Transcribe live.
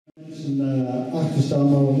mensen achter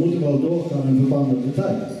staan, maar we moeten wel doorgaan in verband met de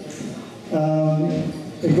tijd.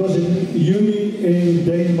 Ik was in juni in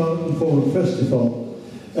Denemarken voor een festival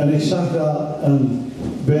en ik zag daar een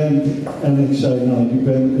band en ik zei, nou die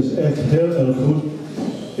band is echt heel erg goed.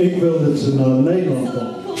 Ik wil dat ze naar Nederland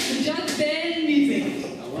komen. Jugband music,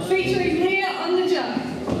 featuring here on the jug.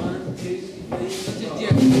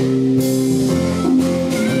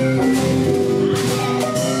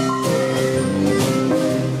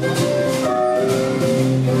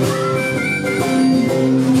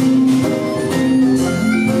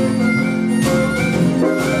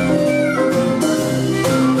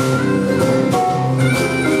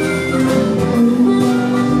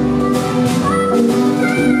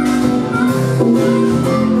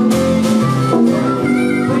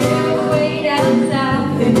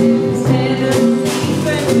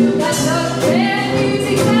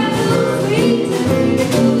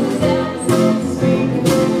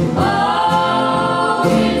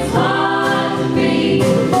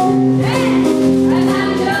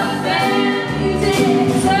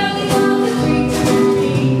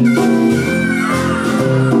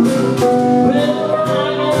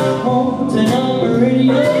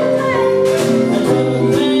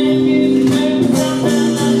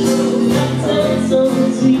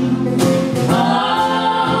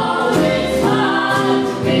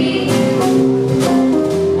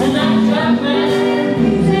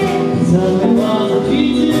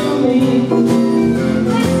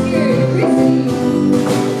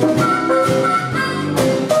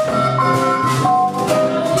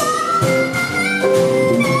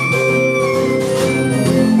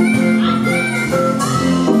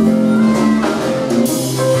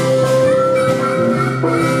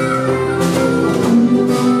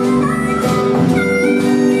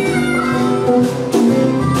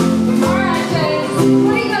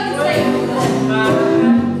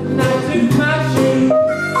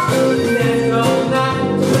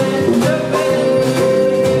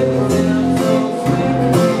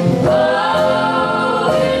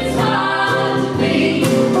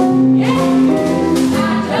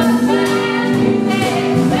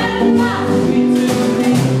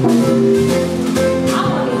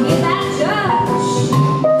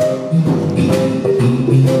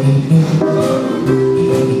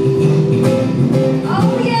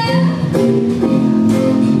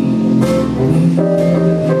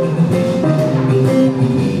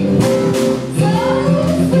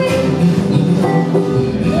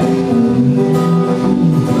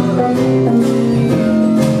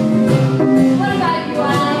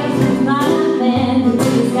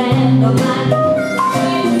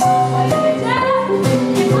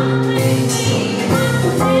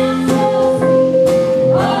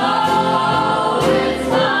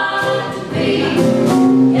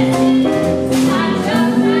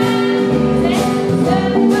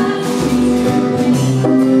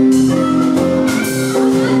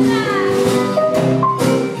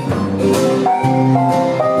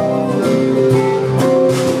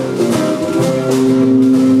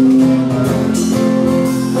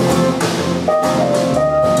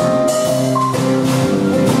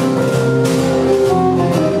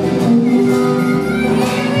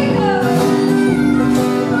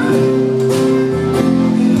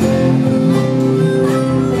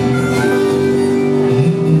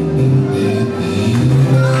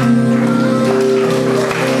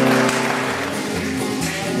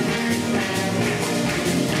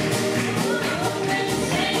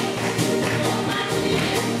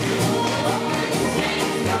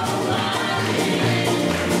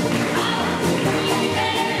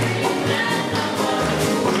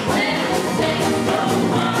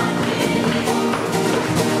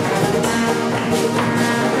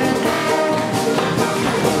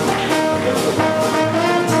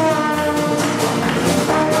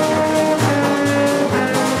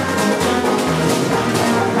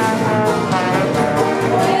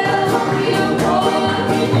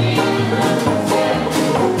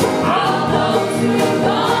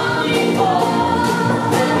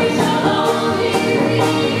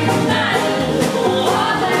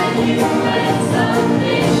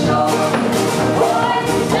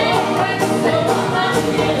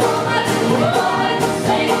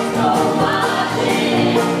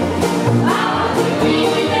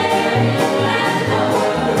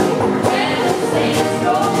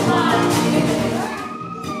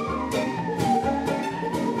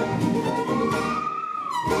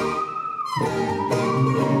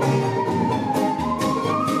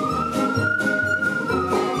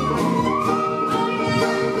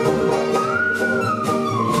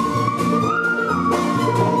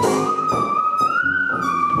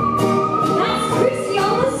 That's Chrissy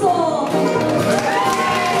on the song.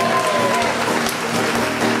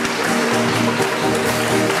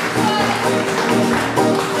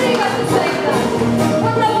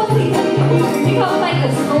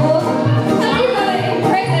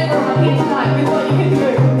 satisfied with what you can do?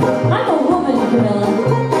 I'm a woman, Camilla.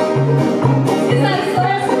 Is that so?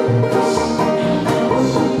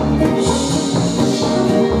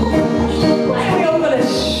 Why are we all gonna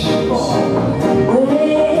shh for? Well,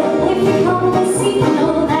 if you come to see, you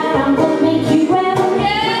know that I'm gonna make you well.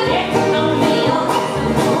 Yeah. If you know me, I'll get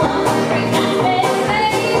some more. I'm gonna break that bed,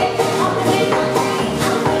 baby. I'm gonna make my dream. I'm gonna make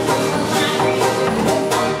my dream.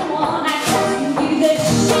 I'm the one I trust you. You the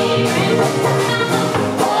shit.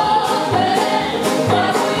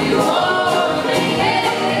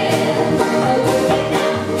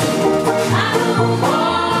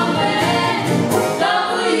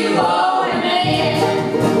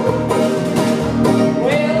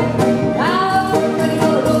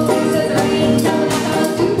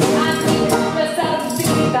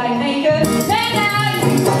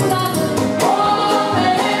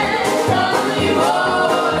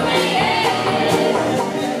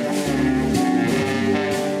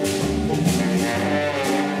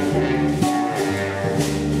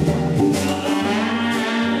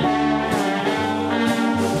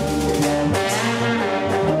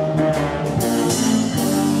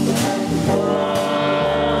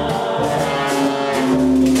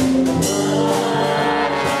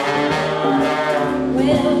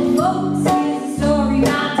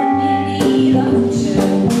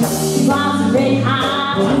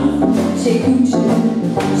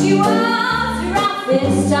 She was her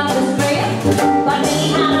outfit, stopped the spray, but me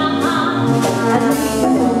had a heart, and we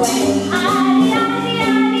were away.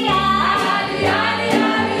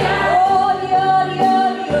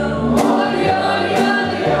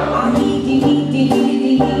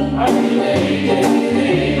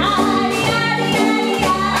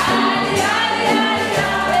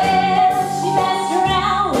 She messed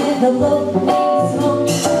around with the local smoke.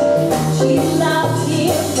 She loved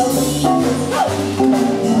him, so he was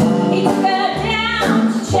he took her down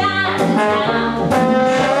to Chinatown.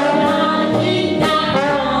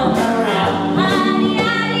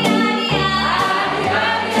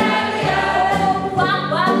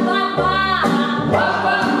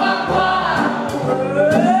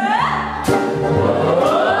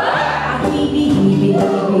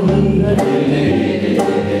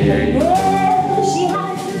 She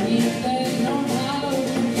had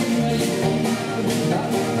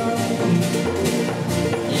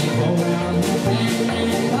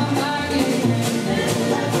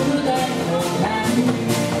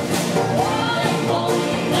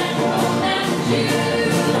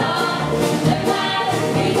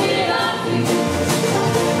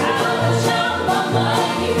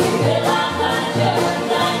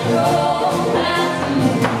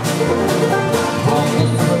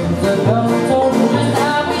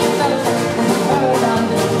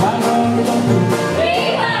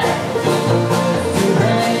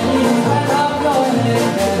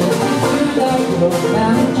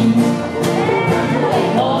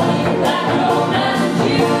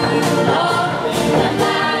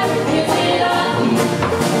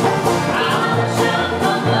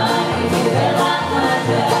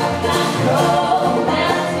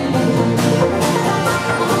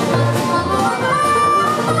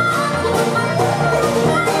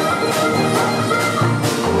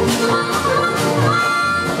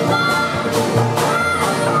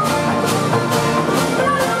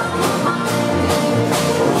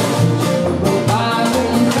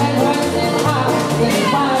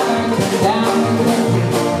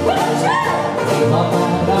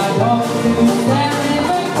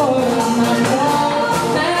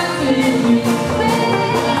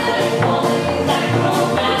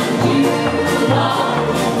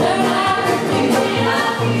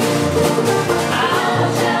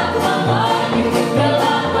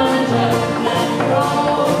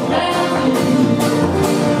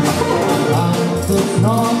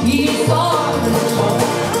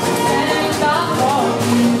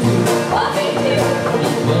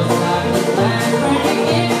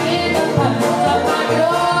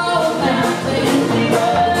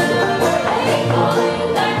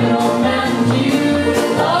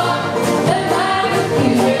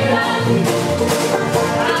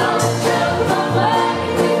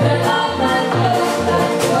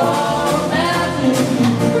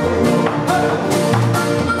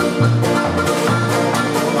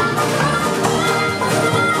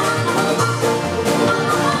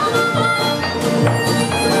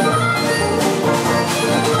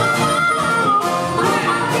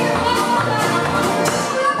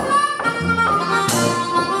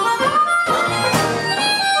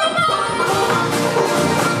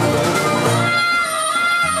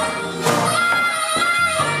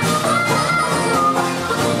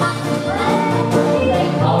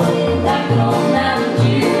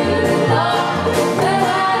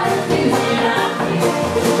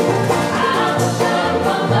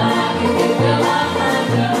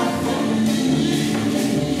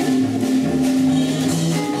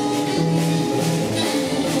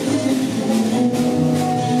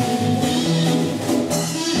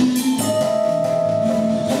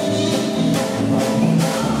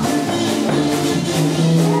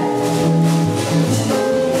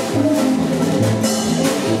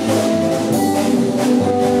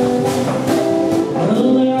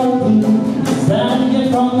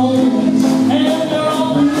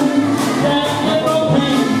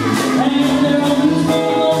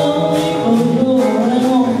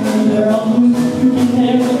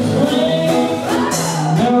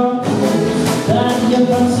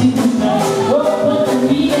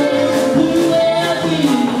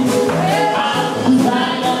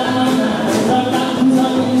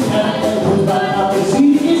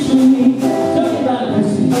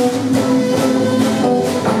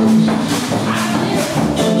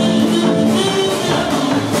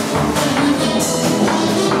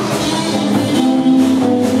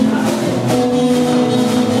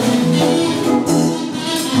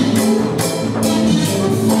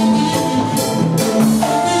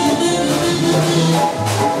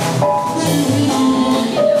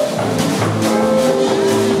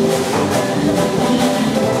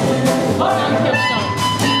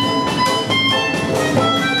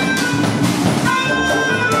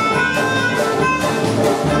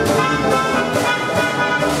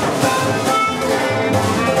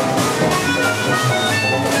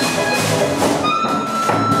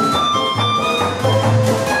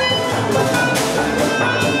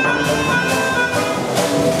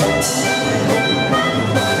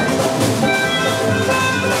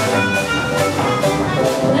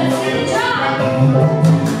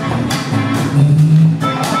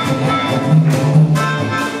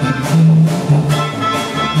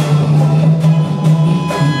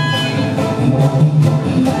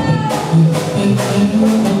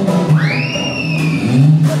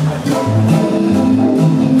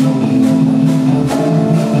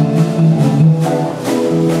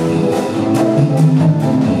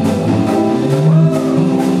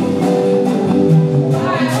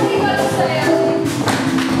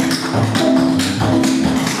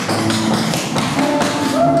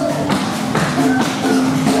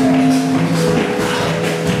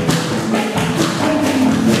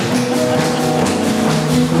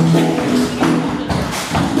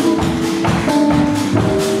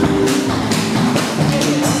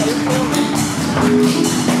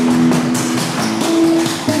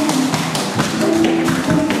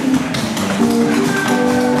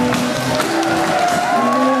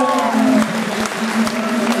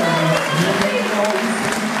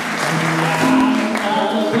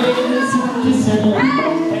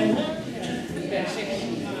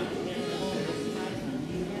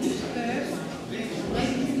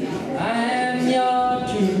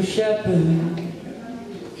shepherd,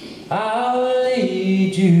 I'll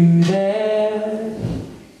lead you there,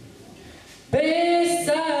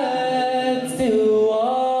 beside still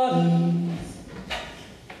waters.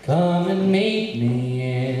 Come and meet me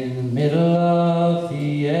in the middle of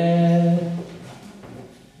the air.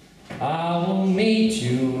 I will meet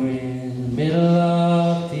you in the middle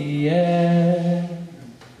of the air.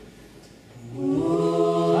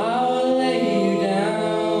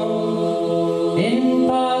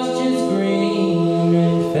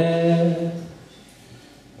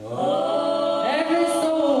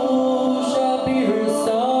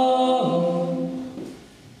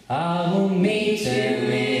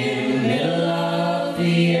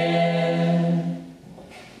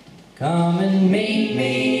 Come and meet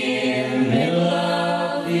me in the middle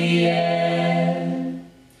of the air.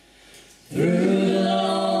 Through the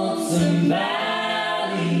lonesome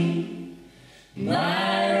valley,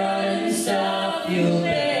 my rod and staff you'll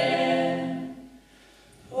bear.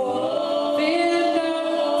 Oh, fear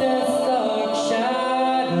not death's dark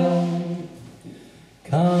shadow.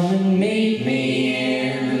 Come and meet me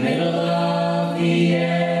in the middle of the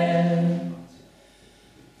air.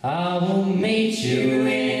 I will meet you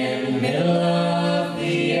in the middle of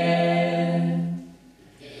the air.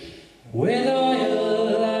 With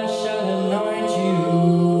oil I shall anoint you,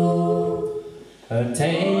 a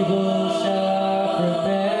table shall I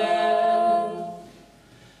prepare.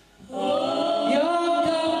 Your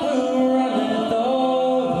cup will runneth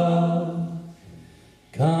over.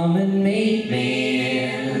 Come and meet me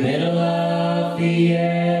in the middle of the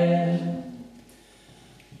air.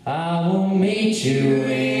 I will meet you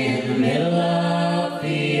in the middle of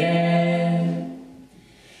the air.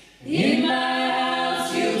 In my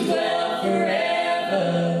house you dwell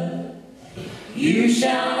forever. You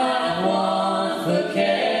shall not want for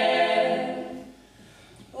care.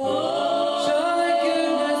 Oh, surely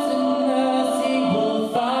goodness and mercy will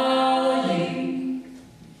follow you.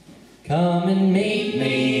 Come and meet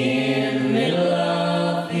me in the middle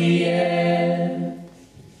of the air.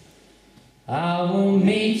 I will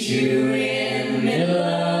meet you in the middle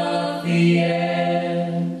of the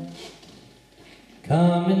air.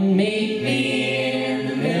 Come and meet me in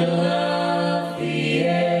the middle of the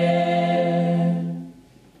air.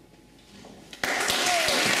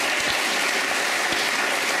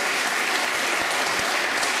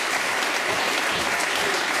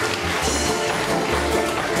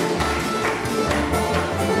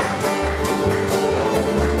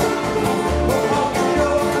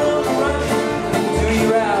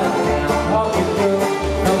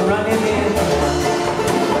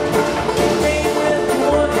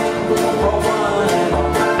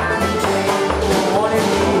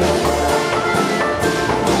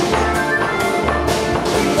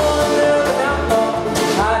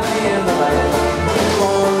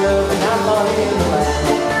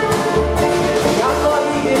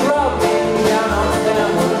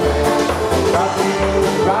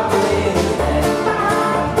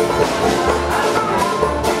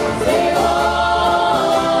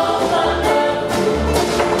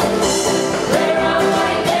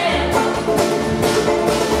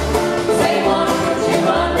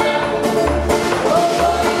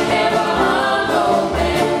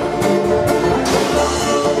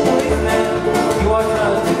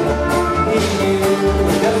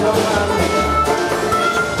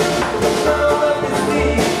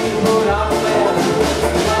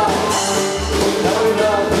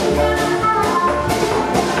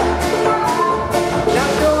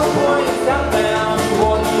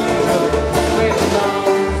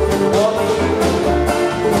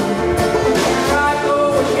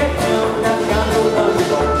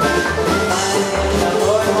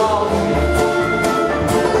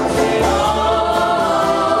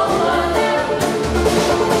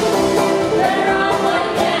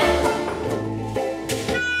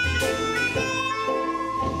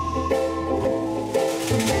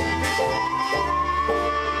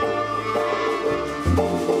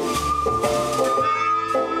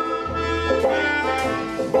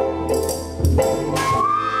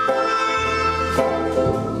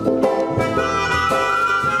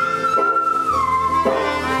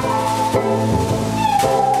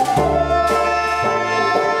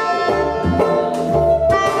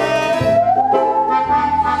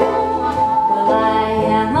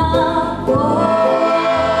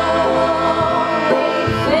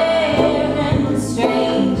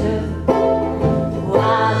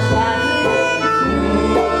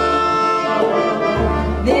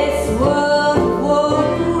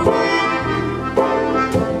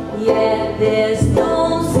 Yet there's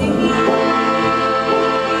no sea,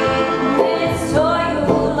 there's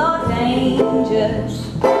toil or danger in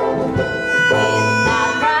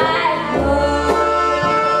that bright road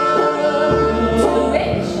to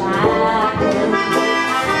which I go.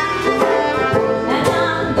 And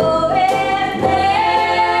I'm going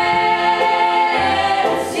there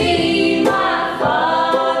to see my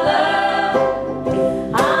father.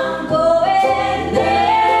 I'm going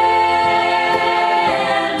there,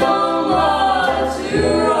 no more to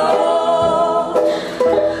roam.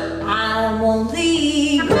 I'm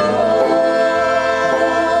only going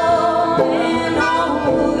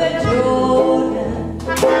over Jordan.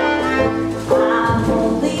 I'm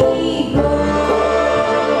only going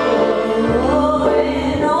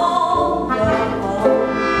over.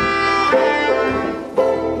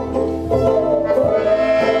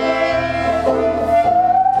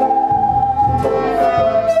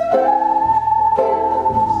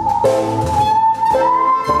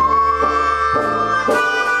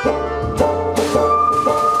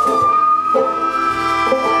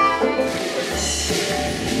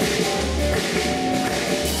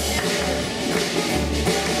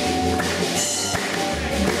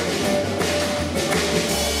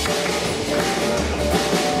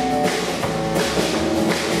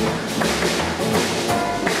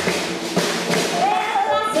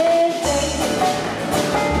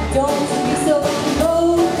 Don't be so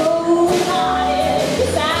cold-hearted,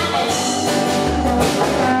 'cause I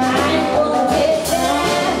ain't gonna get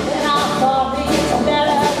there, and I'll probably get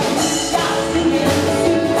better. Got to get a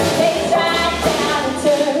suitcase right down and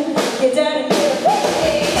turn, get down and get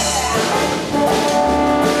away.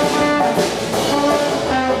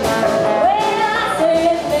 Well, I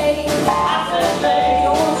said, babe,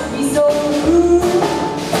 don't be so rude.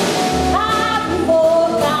 I've been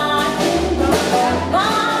forgotten.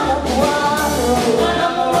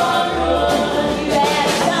 Number one rule. You better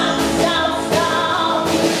stop.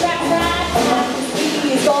 That's right.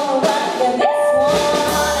 He's gonna work in this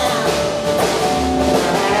one out.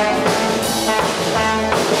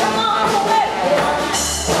 Come on, work it out.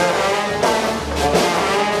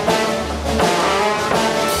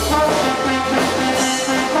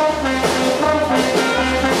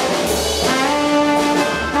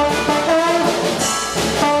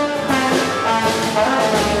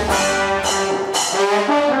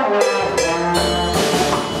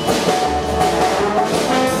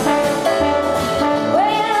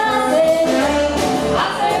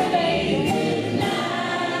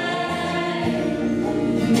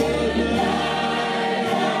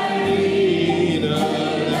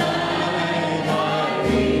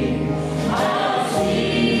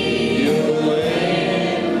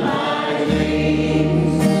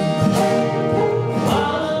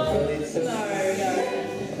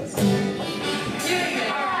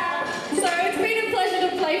 So it's been a pleasure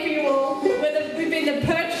to play for you all. We've been the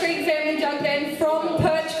Perch Creek Family Jugband from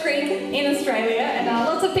Perch Creek in Australia, and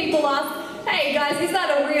lots of people ask, hey guys, is that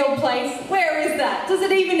a real place? Where is that? Does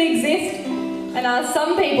it even exist? And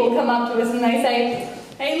some people come up to us and they say,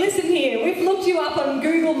 hey, listen here, we've looked you up on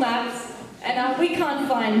Google Maps and we can't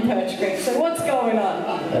find Perch Creek, so what's going on?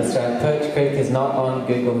 That's right, Perch Creek is not on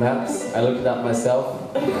Google Maps. I looked it up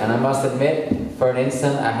myself, and I must admit, for an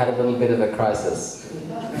instant, I had a little bit of a crisis.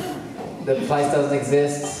 The place doesn't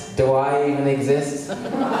exist. Do I even exist? It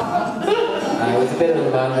was a bit of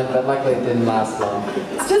a moment, but luckily it didn't last long.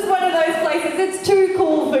 It's just one of those places, it's too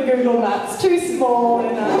cool for Google Maps, too small,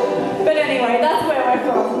 you know. But anyway, that's where we're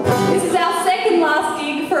from. This is our second last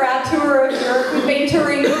gig for our tour of Europe. We've been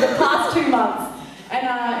touring for the past 2 months, and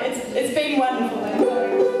it's been wonderful. And so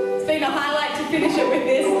it's been a highlight to finish it with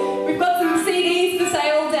this. We've got some CDs for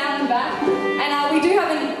sale down the back, and we do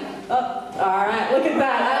have an... alright, look at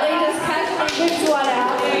that. Eileen just casually whips one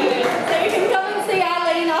out. So you can come and see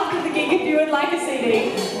Eileen after the gig if you would like a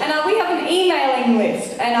CD. And we have an emailing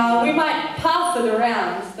list, and we might pass it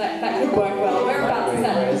around. That could work well. Whereabouts is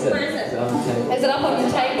that? Where is it? Where is it? It's on the table. Is it up on the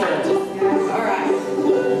table? Alright.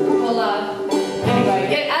 Well,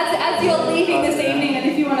 anyway, as you're leaving this evening, and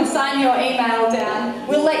if you want to sign your email down,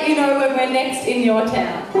 we'll let you know when we're next in your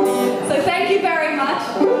town. So thank you very much.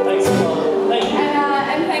 Thanks a lot. Thank you.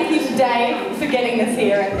 And thank you to Dave for getting us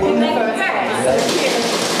here in the first place.